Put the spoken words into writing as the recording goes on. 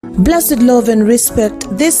Blessed love and respect,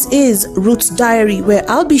 this is Roots Diary, where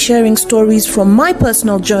I'll be sharing stories from my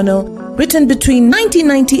personal journal written between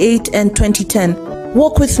 1998 and 2010.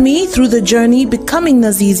 Walk with me through the journey becoming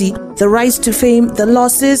Nazizi, the rise to fame, the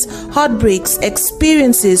losses, heartbreaks,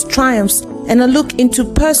 experiences, triumphs, and a look into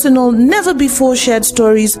personal, never before shared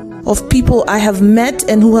stories of people I have met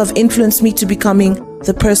and who have influenced me to becoming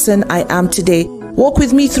the person I am today. Walk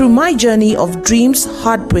with me through my journey of dreams,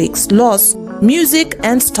 heartbreaks, loss, music,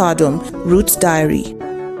 and stardom. Roots Diary.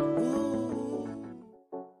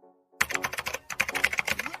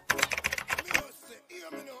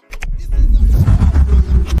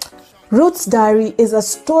 Roots Diary is a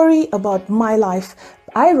story about my life.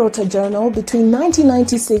 I wrote a journal between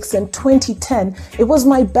 1996 and 2010. It was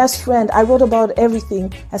my best friend. I wrote about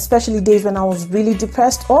everything, especially days when I was really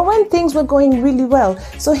depressed or when things were going really well.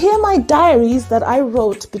 So here are my diaries that I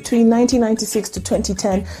wrote between 1996 to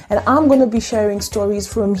 2010, and I'm going to be sharing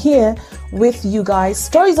stories from here with you guys.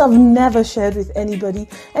 Stories I've never shared with anybody.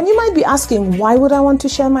 And you might be asking, why would I want to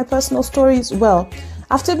share my personal stories? Well,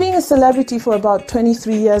 after being a celebrity for about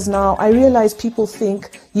 23 years now, I realize people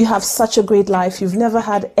think you have such a great life, you've never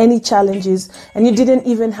had any challenges, and you didn't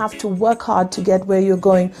even have to work hard to get where you're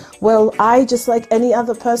going. Well, I, just like any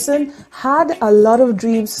other person, had a lot of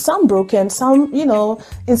dreams, some broken, some,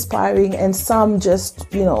 inspiring, and some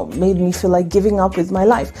just, made me feel like giving up with my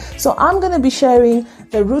life. So I'm going to be sharing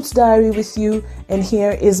the Roots Diary with you, and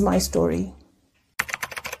here is my story.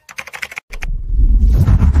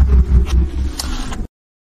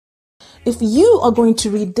 If you are going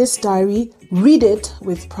to read this diary, read it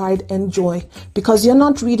with pride and joy, because you're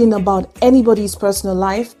not reading about anybody's personal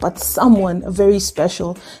life, but someone very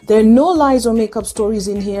special. There are no lies or make-up stories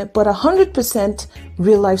in here, but 100%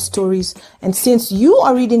 real life stories. And since you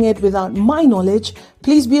are reading it without my knowledge,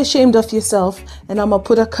 please be ashamed of yourself, and I'm gonna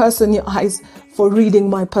put a curse on your eyes for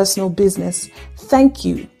reading my personal business. Thank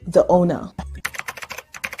you, the owner.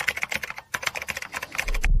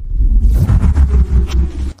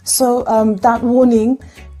 So that warning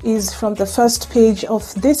is from the first page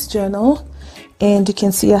of this journal, and you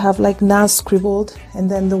can see I have like Nas scribbled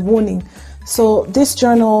and then the warning. So this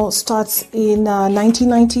journal starts in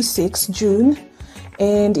 1996 June,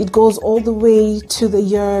 and it goes all the way to the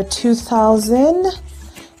year 2000.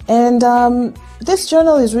 And this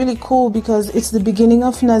journal is really cool because it's the beginning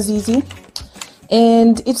of Nazizi,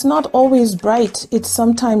 and it's not always bright, it's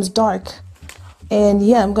sometimes dark. And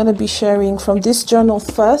yeah, I'm going to be sharing from this journal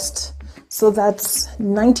first. So that's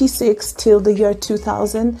 96 till the year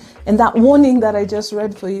 2000. And that warning that I just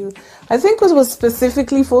read for you, I think it was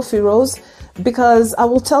specifically for Firoz, because I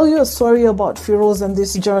will tell you a story about Firoz in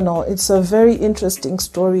this journal. It's a very interesting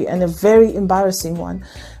story and a very embarrassing one.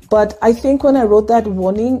 But I think when I wrote that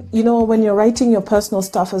warning, when you're writing your personal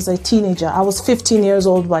stuff as a teenager, I was 15 years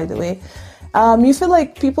old, by the way. You feel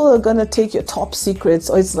like people are going to take your top secrets,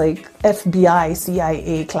 or it's like FBI,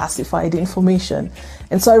 CIA classified information.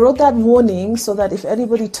 And so I wrote that warning so that if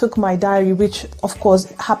anybody took my diary, which of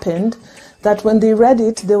course happened, that when they read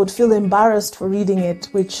it, they would feel embarrassed for reading it,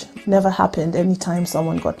 which never happened. Anytime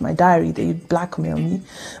someone got my diary, they blackmail me.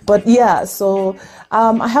 But yeah, so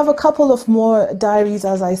I have a couple of more diaries,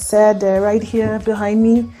 as I said, they're right here behind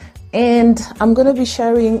me. And I'm going to be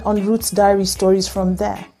sharing on Roots Diary stories from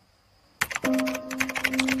there.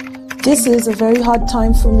 This is a very hard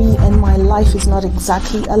time for me, and my life is not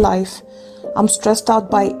exactly a life. I'm stressed out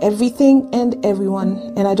by everything and everyone,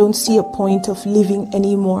 and I don't see a point of living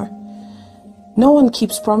anymore. No one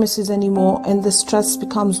keeps promises anymore, and the stress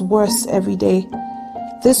becomes worse every day.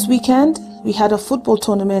 This weekend, we had a football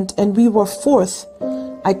tournament and we were fourth.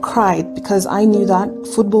 I cried because I knew that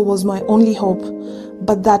football was my only hope,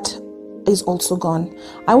 but that is also gone.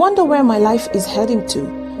 I wonder where my life is heading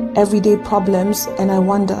to. Everyday problems, and I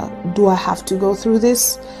wonder, do I have to go through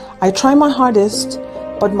this? I try my hardest,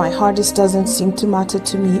 but my hardest doesn't seem to matter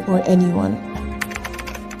to me or anyone.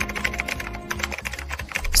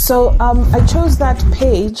 So I chose that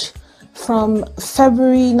page from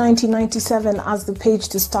February 1997 as the page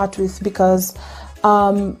to start with, because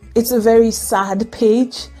it's a very sad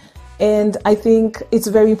page. And I think it's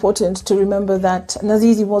very important to remember that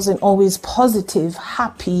Nazizi wasn't always positive,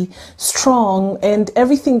 happy, strong, and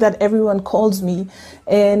everything that everyone calls me.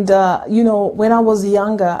 And, when I was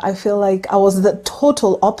younger, I feel like I was the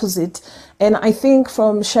total opposite. And I think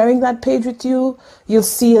from sharing that page with you, you'll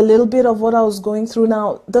see a little bit of what I was going through.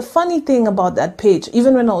 Now, the funny thing about that page,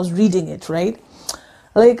 even when I was reading it, right?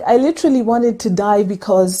 Like, I literally wanted to die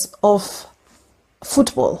because of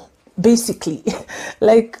football. Basically,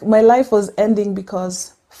 like my life was ending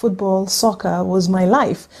because football, soccer was my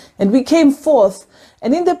life. And we came fourth.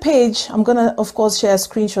 And in the page, I'm going to, of course, share a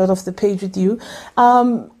screenshot of the page with you.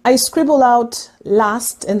 I scribble out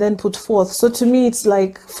last and then put fourth. So to me, it's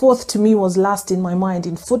like fourth to me was last in my mind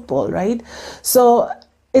in football, right? So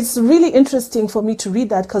it's really interesting for me to read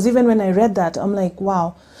that, because even when I read that, I'm like,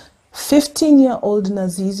 wow, 15-year-old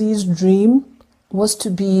Nazizi's dream was to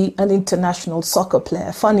be an international soccer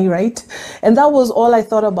player. Funny, right? And that was all I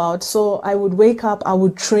thought about. So I would wake up, I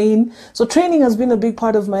would train. So training has been a big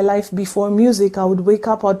part of my life before music. I would wake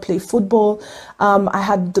up, I'd play football. I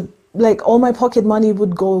had like all my pocket money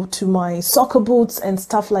would go to my soccer boots and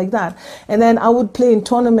stuff like that. And then I would play in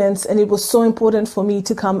tournaments, and it was so important for me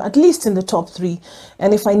to come at least in the top 3.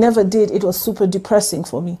 And if I never did, it was super depressing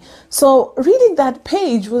for me. So reading that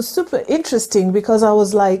page was super interesting, because I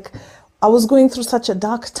was like, I was going through such a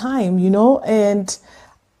dark time, you know, and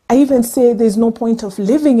I even say there's no point of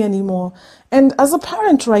living anymore. And as a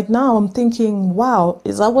parent right now, I'm thinking, wow,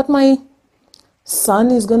 is that what my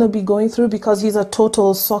son is going to be going through? Because he's a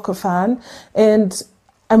total soccer fan. And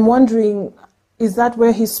I'm wondering, is that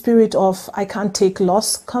where his spirit of I can't take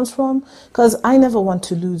loss comes from? Because I never want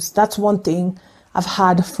to lose. That's one thing I've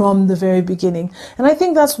had from the very beginning. And I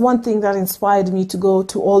think that's one thing that inspired me to go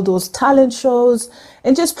to all those talent shows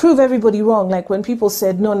and just prove everybody wrong. Like when people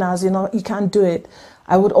said, no, Naz, you know, you can't do it,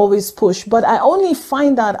 I would always push. But I only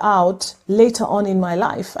find that out later on in my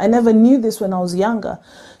life. I never knew this when I was younger.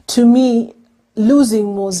 To me,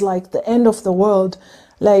 losing was like the end of the world.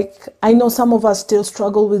 Like, I know some of us still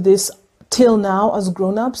struggle with this till now as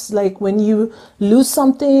grown-ups. Like when you lose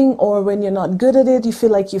something or when you're not good at it, you feel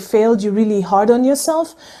like you failed, you're really hard on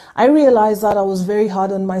yourself. I realized that I was very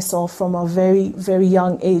hard on myself from a very, very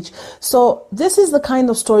young age. So this is the kind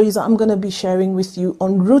of stories I'm going to be sharing with you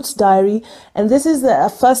on Roots Diary. And this is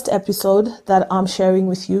the first episode that I'm sharing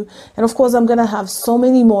with you. And of course, I'm going to have so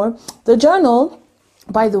many more. The journal,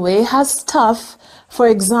 by the way, has stuff. For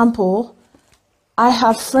example, I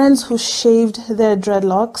have friends who shaved their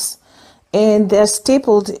dreadlocks, and they're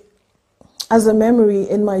stapled as a memory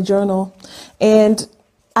in my journal. And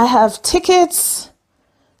I have tickets.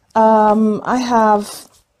 I have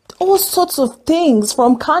all sorts of things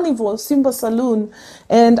from Carnival, Simba Saloon.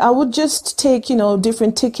 And I would just take, you know,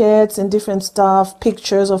 different tickets and different stuff,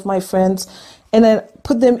 pictures of my friends, and then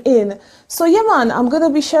put them in. So yeah, man, I'm going to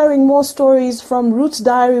be sharing more stories from Roots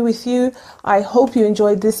Diary with you. I hope you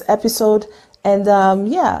enjoyed this episode. And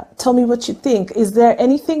yeah, tell me what you think. Is there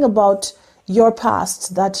anything about your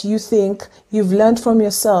past that you think you've learned from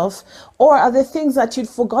yourself? Or are there things that you'd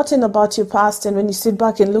forgotten about your past, and when you sit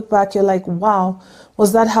back and look back, you're like, wow,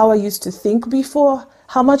 was that how I used to think before?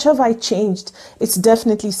 How much have I changed? It's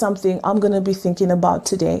definitely something I'm going to be thinking about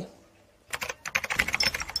today.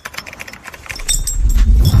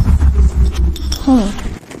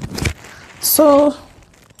 So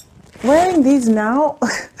wearing these now,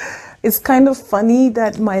 it's kind of funny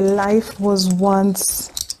that my life was once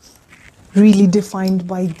really defined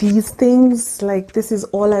by these things. Like, this is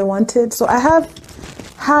all I wanted. So I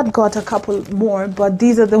had got a couple more, but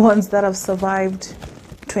these are the ones that have survived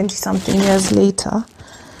 20 something years later.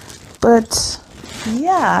 But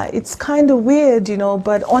yeah, it's kind of weird, you know,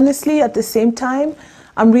 but honestly, at the same time,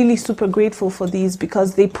 I'm really super grateful for these,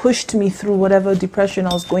 because they pushed me through whatever depression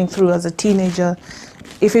I was going through as a teenager.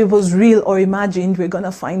 If it was real or imagined, we're going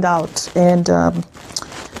to find out. And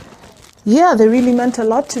yeah, they really meant a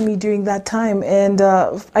lot to me during that time. And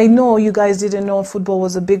I know you guys didn't know football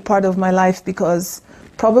was a big part of my life, because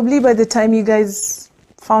probably by the time you guys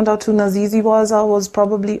found out who Nazizi was, I was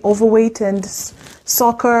probably overweight, and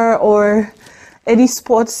soccer or any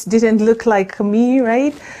sports didn't look like me,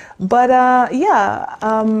 right? But yeah,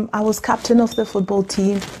 I was captain of the football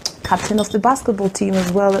team, captain of the basketball team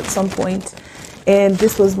as well at some point. And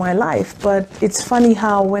this was my life. But it's funny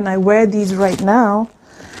how when I wear these right now,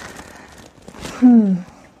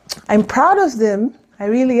 I'm proud of them. I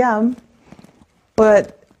really am.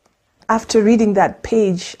 But after reading that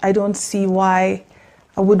page, I don't see why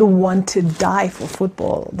I wouldn't want to die for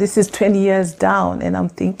football. This is 20 years down, and I'm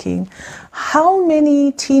thinking, how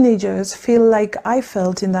many teenagers feel like I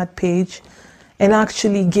felt in that page and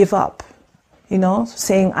actually give up, you know,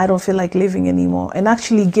 saying, I don't feel like living anymore, and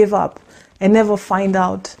actually give up and never find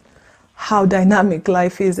out how dynamic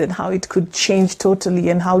life is and how it could change totally,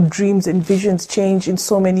 and how dreams and visions change in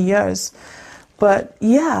so many years. But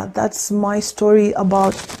yeah, that's my story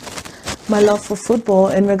about my love for football.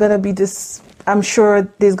 And we're going to be I'm sure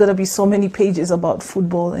there's going to be so many pages about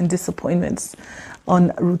football and disappointments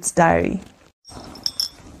on Roots Diary.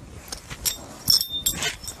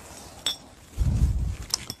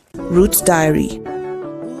 Roots Diary.